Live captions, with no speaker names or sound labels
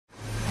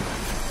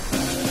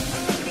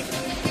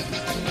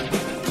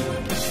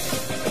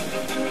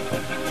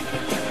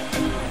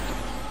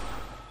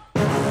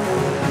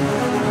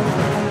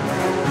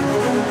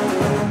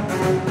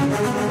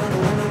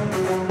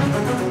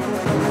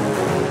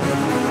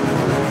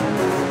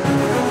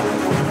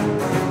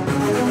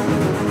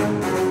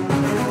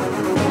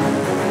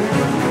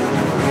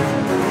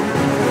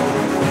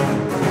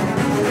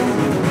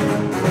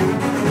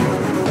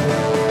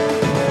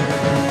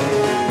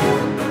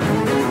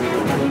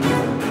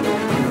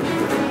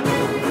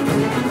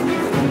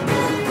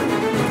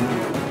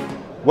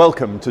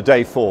Welcome to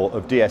Day 4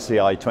 of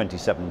DSEI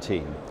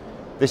 2017.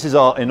 This is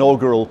our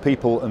inaugural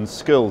People and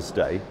Skills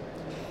Day,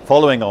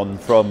 following on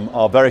from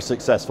our very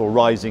successful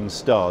Rising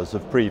Stars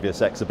of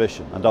previous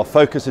exhibition, and our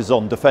focus is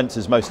on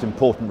Defence's most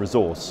important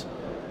resource,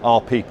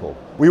 our people.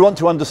 We want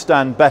to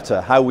understand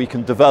better how we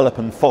can develop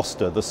and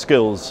foster the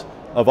skills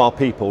of our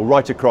people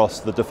right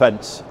across the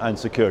defence and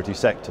security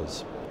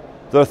sectors.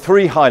 There are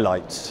three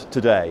highlights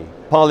today.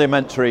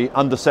 Parliamentary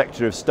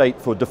Under-Secretary of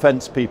State for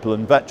Defence People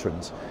and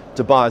Veterans,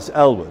 Tobias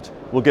Ellwood,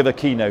 will give a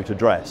keynote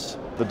address.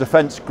 The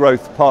Defence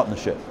Growth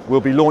Partnership will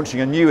be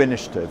launching a new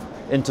initiative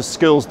into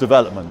skills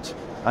development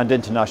and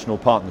international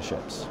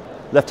partnerships.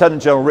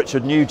 Lieutenant General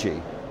Richard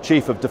Nugee,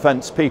 Chief of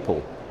Defence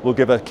People, will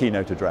give a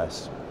keynote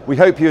address. We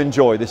hope you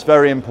enjoy this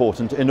very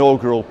important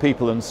inaugural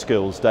People and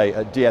Skills Day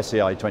at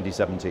DSEI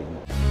 2017.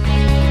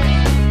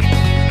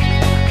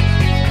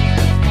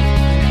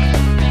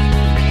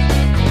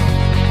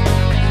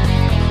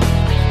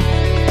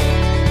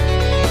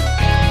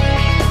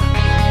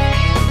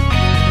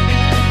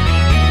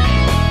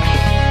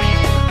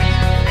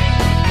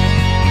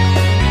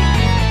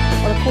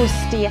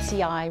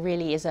 DSEI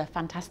really is a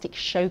fantastic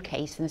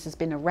showcase, and this has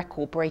been a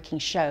record-breaking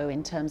show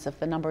in terms of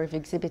the number of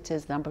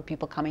exhibitors, the number of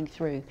people coming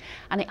through,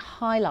 and it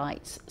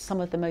highlights some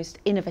of the most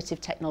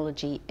innovative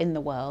technology in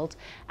the world,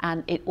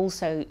 and it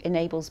also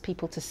enables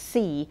people to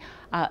see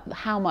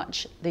how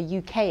much the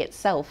UK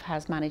itself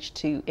has managed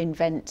to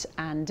invent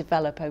and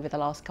develop over the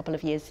last couple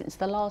of years since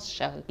the last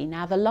show.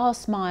 Now, the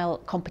last mile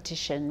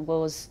competition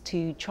was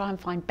to try and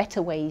find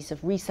better ways of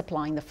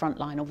resupplying the front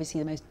line,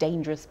 obviously the most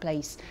dangerous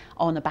place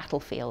on a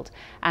battlefield.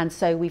 And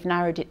so we've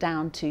narrowed it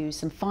down to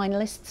some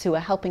finalists who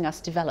are helping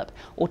us develop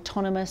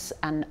autonomous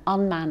and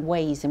unmanned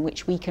ways in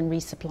which we can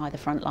resupply the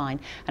front line.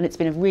 And it's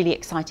been a really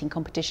exciting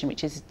competition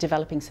which is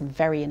developing some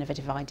very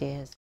innovative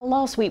ideas.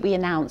 Last week we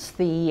announced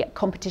the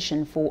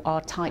competition for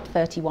our Type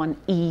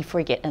 31E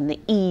frigate, and the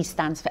E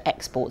stands for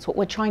exports. What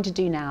we're trying to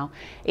do now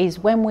is,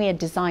 when we're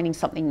designing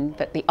something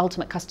that the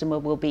ultimate customer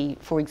will be,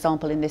 for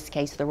example in this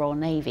case the Royal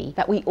Navy,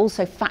 that we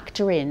also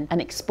factor in an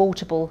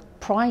exportable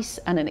price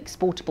and an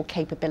exportable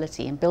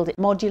capability and build it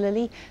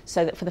modularly,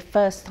 so that for the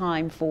first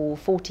time for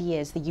 40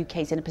 years the UK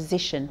is in a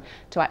position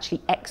to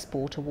actually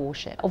export a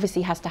warship.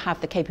 Obviously it has to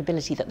have the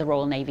capability that the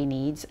Royal Navy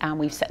needs, and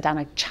we've set down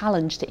a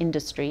challenge to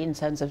industry in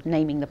terms of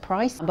naming the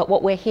price. But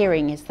what we're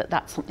hearing is that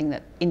that's something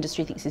that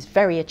industry thinks is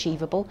very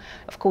achievable.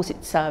 Of course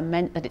it's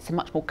meant that it's a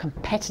much more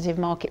competitive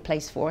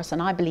marketplace for us,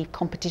 and I believe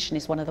competition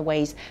is one of the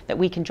ways that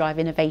we can drive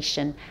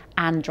innovation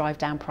and drive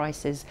down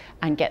prices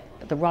and get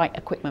the right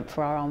equipment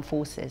for our armed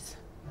forces.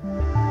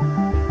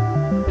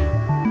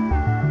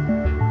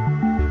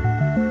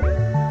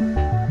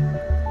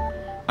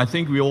 I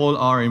think we all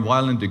are in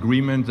violent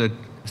agreement that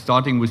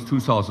starting with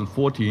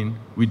 2014,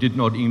 we did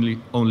not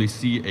only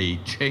see a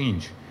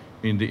change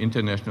in the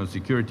international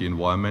security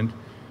environment,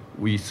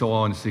 we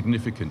saw a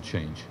significant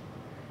change,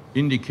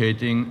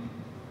 indicating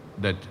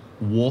that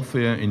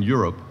warfare in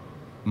Europe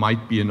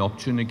might be an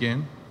option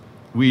again.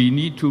 We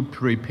need to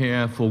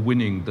prepare for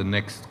winning the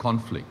next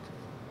conflict.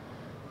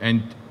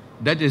 And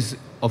that is,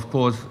 of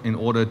course, in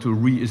order to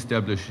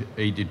re-establish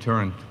a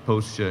deterrent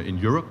posture in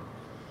Europe.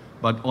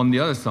 But on the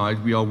other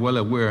side, we are well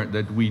aware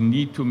that we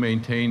need to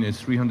maintain a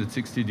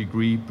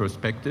 360-degree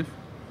perspective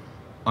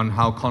on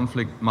how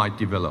conflict might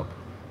develop.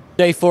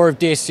 Day 4 of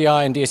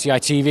DSEI and DSEI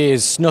TV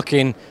is snuck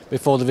in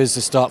before the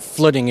visitors start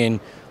flooding in.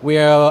 We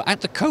are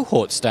at the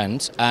cohort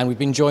stand, and we've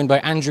been joined by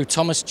Andrew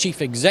Thomas,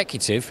 Chief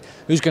Executive,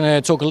 who's going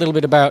to talk a little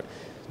bit about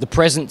the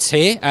presence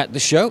here at the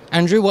show.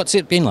 Andrew, what's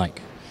it been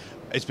like?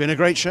 It's been a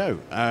great show.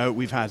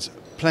 We've had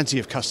plenty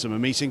of customer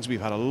meetings, we've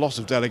had a lot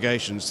of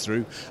delegations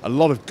through, a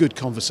lot of good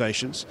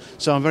conversations,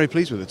 so I'm very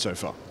pleased with it so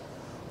far.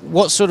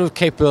 What sort of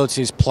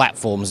capabilities,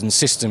 platforms and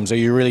systems are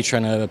you really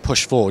trying to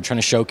push forward, trying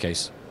to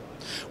showcase?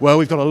 Well,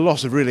 we've got a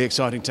lot of really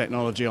exciting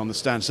technology on the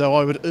stand, so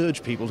I would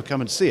urge people to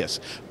come and see us.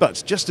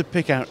 But just to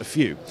pick out a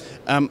few,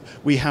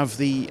 we have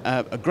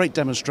a great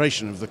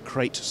demonstration of the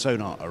Crate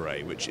sonar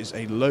array, which is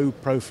a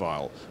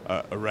low-profile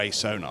array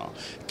sonar,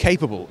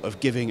 capable of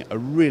giving a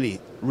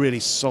really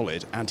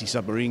solid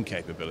anti-submarine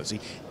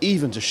capability,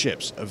 even to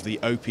ships of the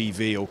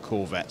OPV or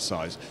Corvette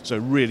size. So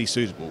really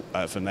suitable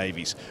for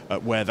navies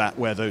where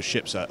those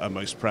ships are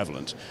most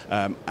prevalent,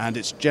 and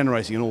it's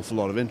generating an awful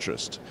lot of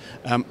interest.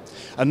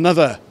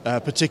 Another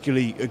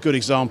particularly good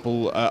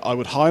example I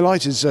would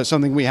highlight is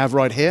something we have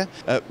right here.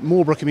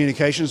 Marlborough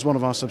Communications, one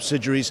of our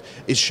subsidiaries,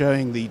 is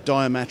showing the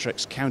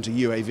Diametrics counter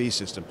UAV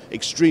system,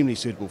 extremely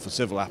suitable for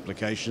civil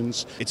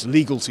applications. It's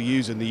legal to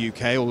use in the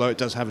UK, although it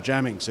does have a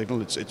jamming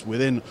signal. It's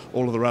within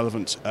all of the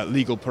relevant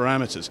legal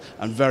parameters,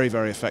 and very,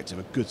 very effective,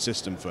 a good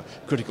system for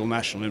critical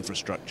national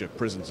infrastructure,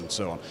 prisons and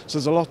so on. So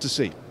there's a lot to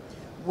see.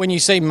 When you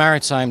say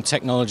maritime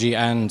technology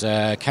and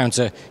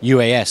counter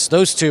UAS,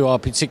 those two are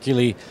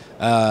particularly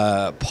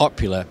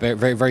popular,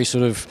 very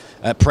sort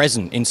of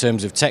present in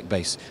terms of tech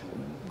base.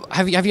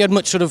 Have you had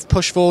much sort of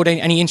push forward,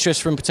 any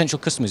interest from potential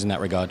customers in that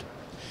regard?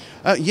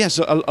 Yes,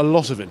 a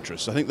lot of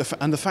interest. I think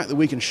the fact that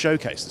we can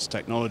showcase this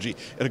technology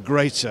at a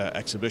great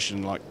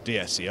exhibition like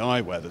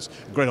DSEI, where there's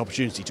a great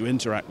opportunity to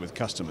interact with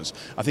customers,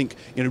 I think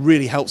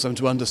really helps them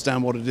to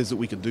understand what it is that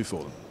we can do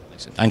for them.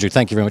 Andrew,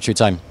 thank you very much for your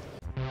time.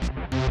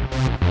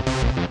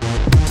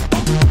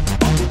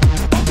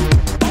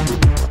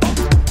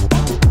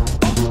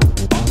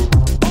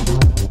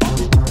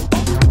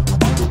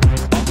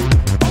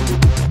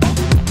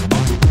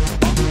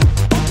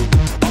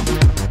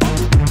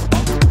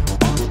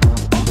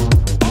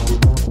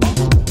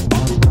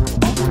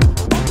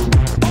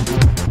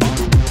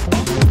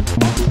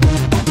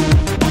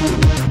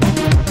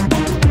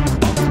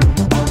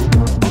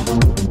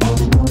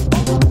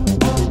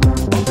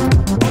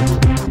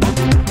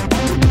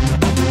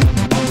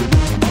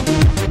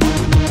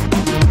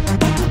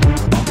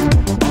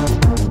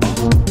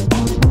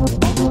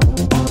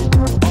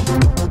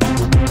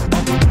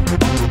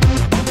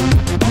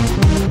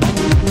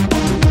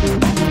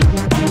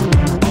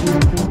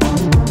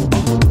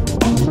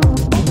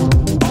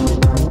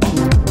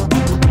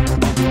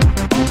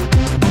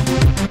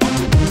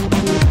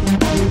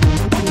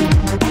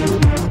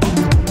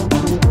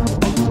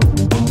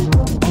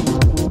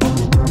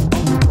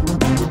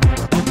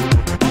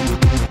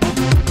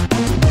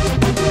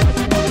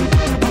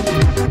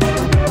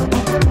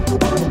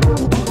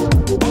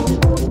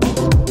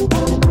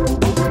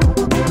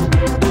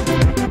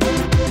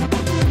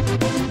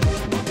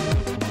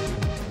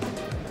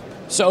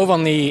 So over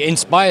on the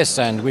Inspire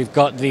stand, we've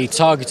got the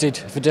targeted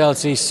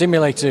fidelity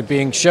simulator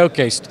being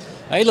showcased.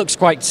 It looks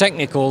quite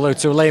technical, although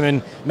to a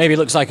layman, maybe it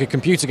looks like a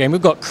computer game.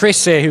 We've got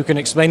Chris here who can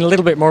explain a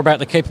little bit more about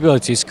the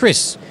capabilities.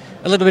 Chris,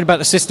 a little bit about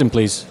the system,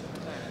 please.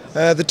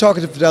 The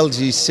targeted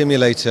fidelity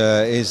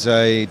simulator is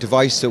a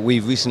device that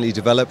we've recently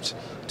developed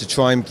to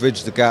try and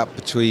bridge the gap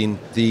between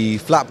the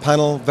flat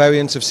panel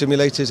variants of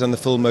simulators and the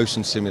full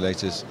motion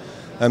simulators.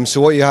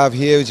 So what you have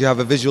here is you have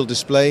a visual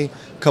display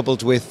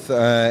coupled with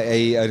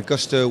an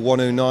Augusta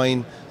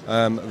 109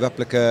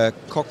 replica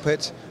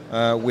cockpit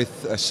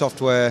with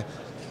software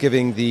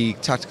giving the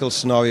tactical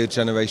scenario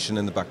generation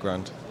in the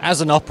background.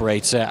 As an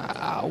operator,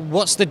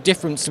 what's the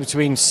difference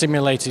between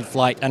simulated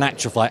flight and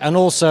actual flight, and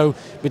also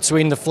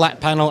between the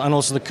flat panel and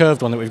also the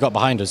curved one that we've got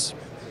behind us?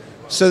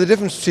 So the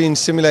difference between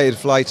simulated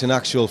flight and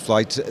actual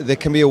flight, there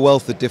can be a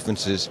wealth of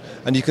differences,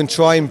 and you can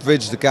try and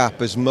bridge the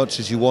gap as much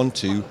as you want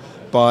to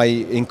by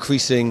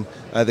increasing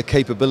the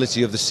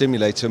capability of the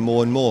simulator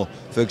more and more.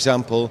 For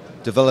example,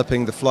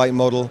 developing the flight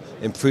model,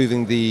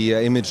 improving the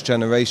image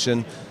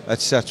generation,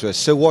 etc.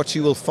 So what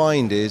you will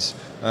find is,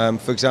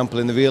 for example,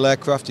 in the real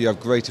aircraft, you have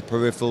greater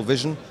peripheral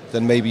vision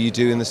than maybe you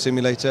do in the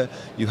simulator.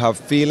 You have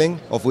feeling,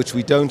 of which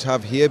we don't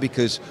have here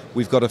because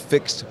we've got a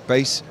fixed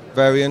base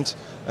variant.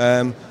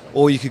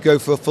 Or you could go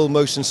for a full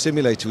motion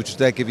simulator, which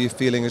would give you a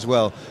feeling as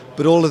well.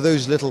 But all of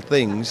those little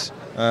things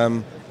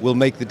will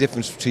make the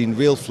difference between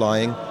real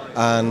flying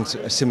and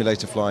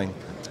simulator flying.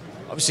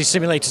 Obviously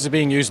simulators are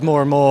being used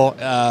more and more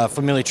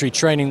for military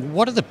training.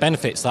 What are the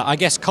benefits? I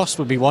guess cost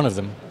would be one of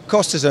them.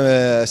 Cost is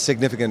a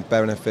significant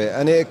benefit,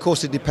 and of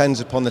course it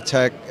depends upon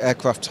the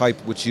aircraft type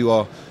which you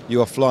are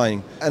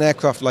flying. An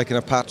aircraft like an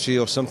Apache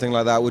or something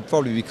like that would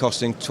probably be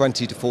costing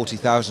 £20,000 to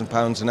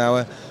 £40,000 an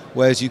hour,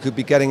 whereas you could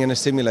be getting in a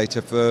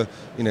simulator for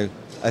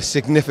a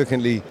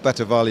significantly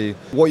better value.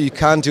 What you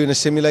can do in a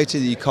simulator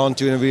that you can't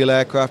do in a real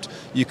aircraft,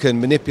 you can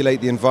manipulate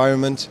the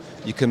environment,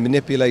 you can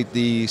manipulate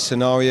the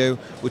scenario,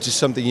 which is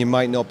something you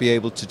might not be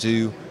able to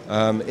do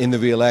in the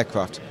real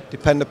aircraft.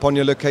 Depend upon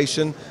your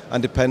location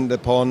and depend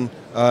upon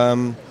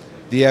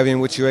the area in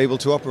which you're able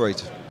to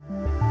operate.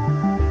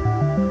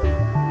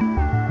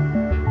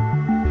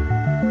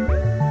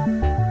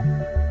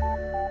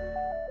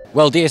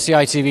 Well,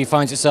 DSEI TV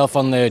finds itself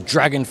on the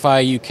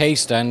Dragonfire UK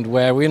stand,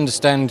 where we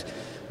understand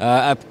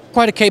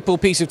quite a capable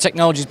piece of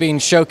technology is being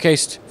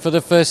showcased for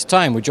the first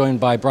time. We're joined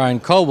by Brian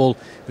Colwell,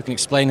 who can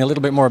explain a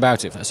little bit more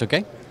about it, if that's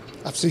okay.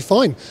 Absolutely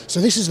fine. So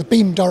this is the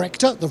beam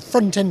director, the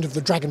front end of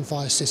the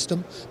Dragonfire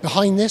system.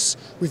 Behind this,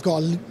 we've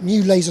got a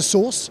new laser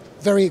source,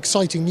 very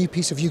exciting new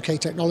piece of UK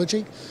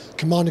technology,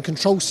 command and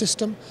control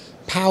system,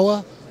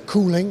 power,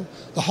 cooling.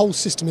 The whole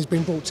system has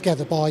been brought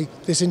together by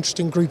this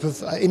interesting group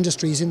of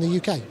industries in the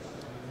UK.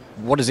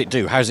 What does it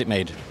do? How's it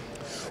made?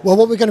 Well,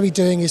 what we're going to be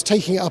doing is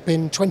taking it up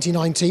in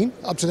 2019,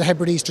 up to the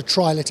Hebrides to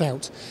trial it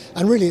out.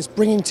 And really it's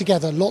bringing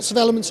together lots of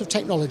elements of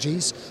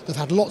technologies that have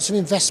had lots of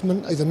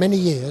investment over many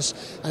years,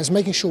 and it's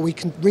making sure we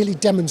can really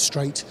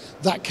demonstrate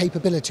that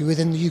capability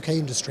within the UK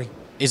industry.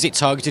 Is it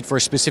targeted for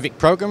a specific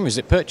program? Is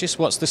it purchased?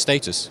 What's the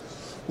status?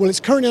 Well,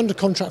 it's currently under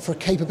contract for a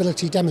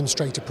capability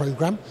demonstrator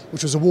program,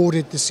 which was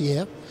awarded this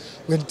year.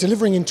 We're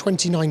delivering in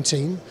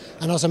 2019,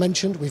 and as I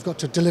mentioned, we've got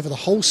to deliver the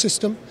whole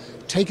system,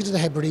 take it to the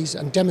Hebrides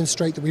and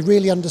demonstrate that we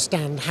really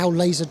understand how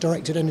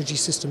laser-directed energy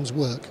systems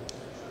work.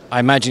 I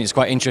imagine it's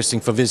quite interesting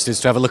for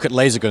visitors to have a look at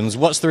laser guns.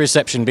 What's the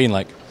reception been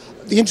like?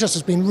 The interest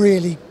has been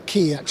really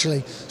key,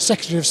 actually.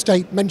 Secretary of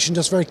State mentioned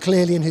us very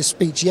clearly in his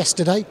speech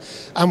yesterday,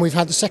 and we've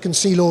had the second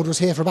Sea Lord was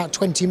here for about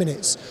 20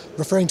 minutes,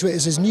 referring to it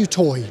as his new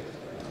toy.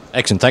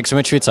 Excellent. Thanks so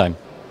much for your time.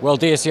 Well,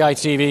 DSEI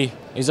TV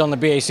is on the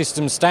BAE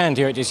Systems stand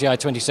here at DSEI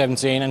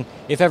 2017, and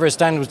if ever a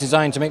stand was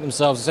designed to make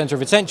themselves a centre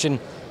of attention,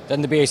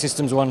 then the BAE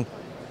Systems one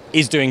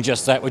is doing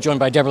just that. We're joined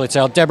by Deborah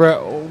Littell. Deborah,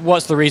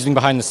 what's the reasoning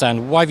behind the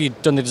stand? Why have you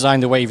done the design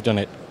the way you've done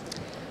it?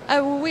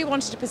 We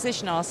wanted to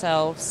position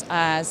ourselves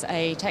as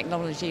a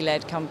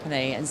technology-led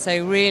company, and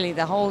so really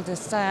the whole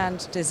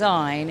stand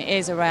design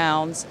is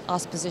around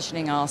us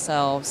positioning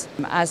ourselves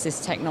as this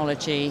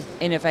technology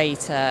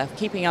innovator,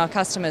 keeping our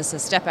customers a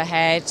step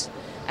ahead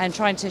and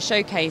trying to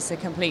showcase the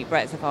complete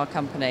breadth of our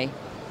company.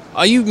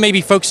 Are you maybe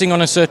focusing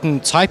on a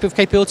certain type of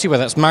capability,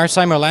 whether that's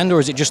maritime or land,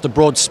 or is it just the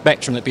broad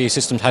spectrum that BAE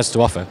Systems has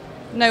to offer?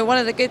 No, one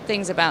of the good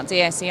things about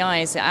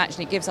DSEI is it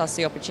actually gives us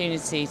the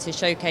opportunity to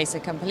showcase a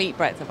complete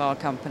breadth of our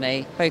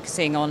company,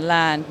 focusing on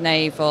land,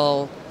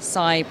 naval,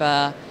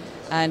 cyber,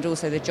 and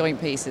also the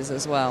joint pieces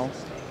as well.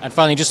 And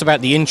finally, just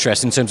about the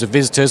interest in terms of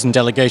visitors and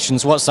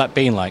delegations, what's that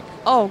been like?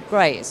 Oh,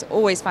 great. It's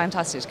always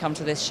fantastic to come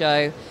to this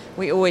show.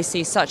 We always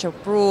see such a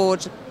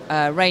broad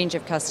range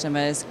of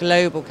customers,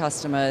 global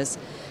customers,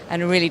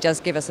 and it really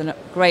does give us a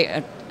great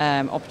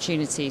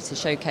opportunity to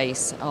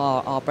showcase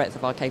our breadth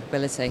of our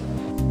capability.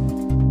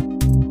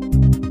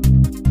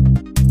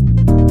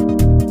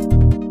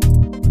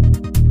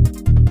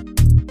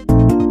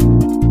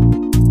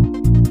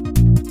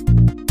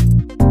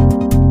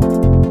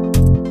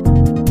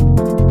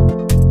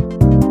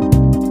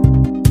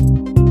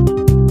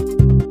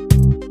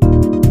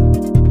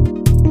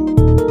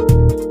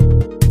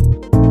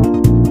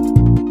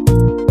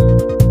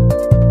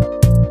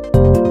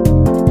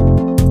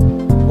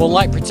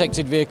 Light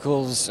protected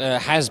vehicles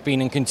has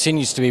been and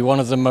continues to be one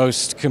of the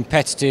most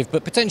competitive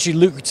but potentially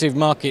lucrative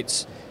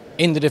markets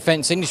in the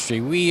defence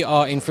industry. We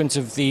are in front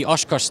of the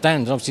Oshkosh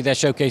stand, and obviously they're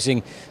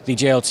showcasing the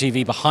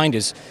JLTV behind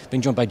us.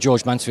 Been joined by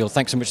George Mansfield.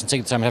 Thanks so much for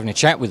taking the time and having a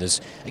chat with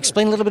us.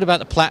 Explain a little bit about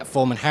the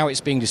platform and how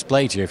it's being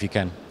displayed here, if you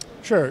can.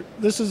 Sure.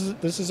 This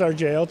is our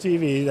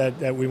JLTV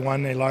that we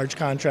won a large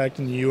contract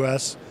in the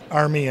U.S.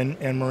 Army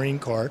and Marine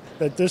Corps.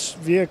 That this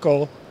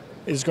vehicle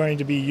is going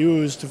to be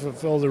used to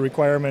fulfill the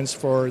requirements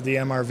for the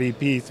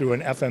MRVP through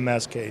an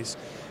FMS case.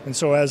 And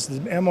so as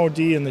the MOD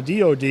and the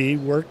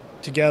DOD work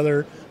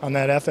together on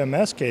that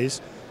FMS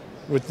case,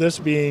 with this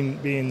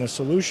being the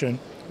solution,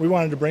 we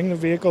wanted to bring the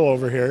vehicle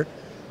over here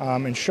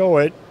and show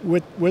it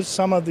with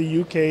some of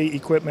the UK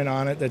equipment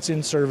on it that's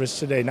in service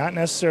today. Not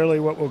necessarily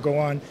what will go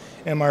on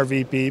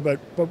MRVP, but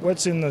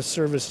what's in the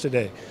service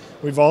today.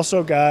 We've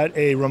also got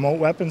a remote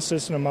weapon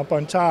system up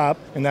on top,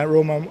 and that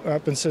remote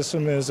weapon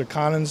system is a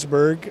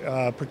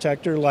Konigsberg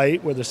Protector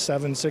Light with a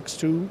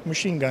 7.62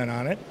 machine gun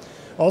on it.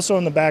 Also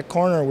in the back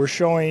corner, we're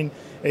showing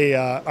a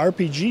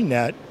RPG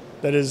net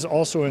that is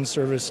also in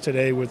service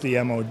today with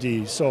the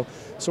MOD. So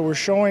we're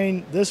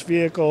showing this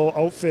vehicle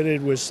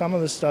outfitted with some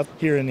of the stuff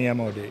here in the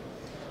MOD.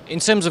 In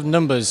terms of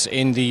numbers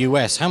in the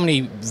US, how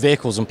many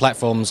vehicles and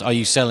platforms are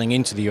you selling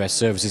into the US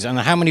services, and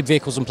how many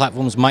vehicles and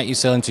platforms might you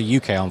sell into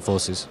UK armed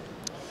forces?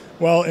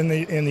 Well, in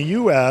the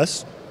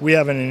U.S., we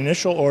have an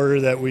initial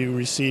order that we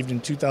received in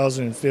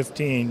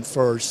 2015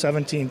 for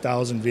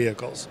 17,000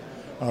 vehicles.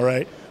 All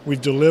right, we've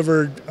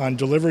delivered on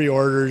delivery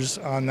orders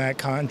on that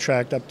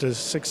contract up to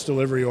 6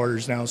 delivery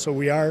orders now. So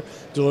we are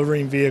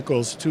delivering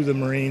vehicles to the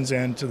Marines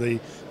and to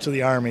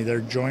the Army,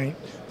 their joint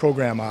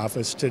program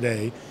office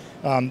today.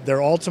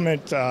 Their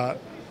ultimate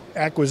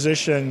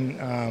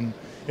acquisition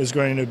is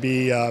going to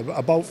be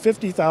about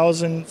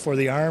 50,000 for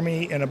the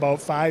Army and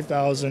about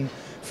 5,000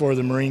 for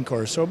the Marine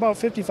Corps. So about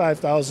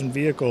 55,000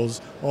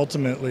 vehicles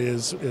ultimately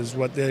is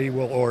what they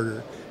will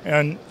order.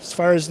 And as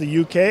far as the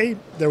UK,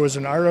 there was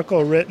an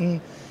article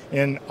written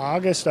in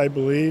August, I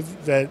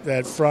believe,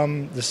 that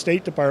from the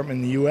State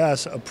Department in the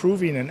US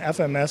approving an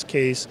FMS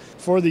case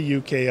for the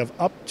UK of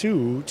up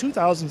to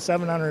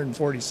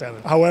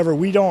 2,747. However,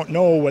 we don't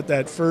know what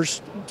that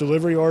first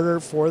delivery order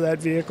for that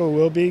vehicle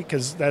will be,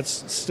 because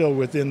that's still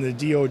within the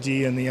DOD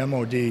and the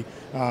MOD,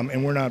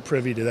 and we're not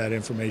privy to that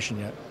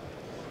information yet.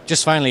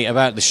 Just finally,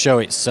 about the show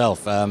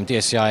itself,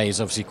 DSEI is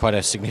obviously quite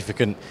a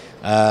significant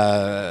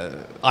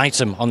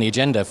item on the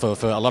agenda for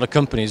a lot of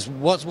companies.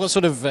 What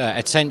sort of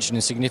attention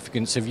and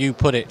significance have you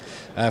put it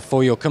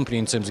for your company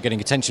in terms of getting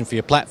attention for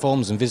your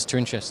platforms and visitor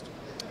interest?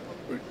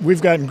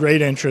 We've gotten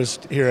great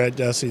interest here at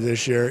DSEI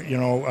this year. You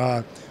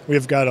know,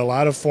 we've got a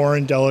lot of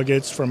foreign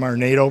delegates from our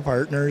NATO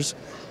partners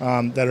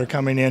that are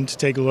coming in to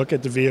take a look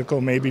at the vehicle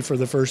maybe for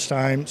the first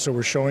time. So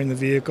we're showing the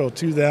vehicle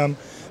to them.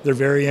 They're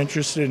very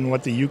interested in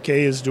what the UK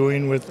is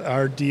doing with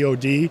our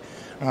DOD,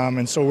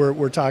 and so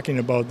we're talking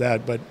about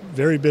that, but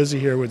very busy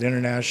here with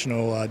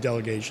international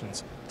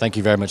delegations. Thank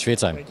you very much for your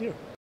time. Thank you.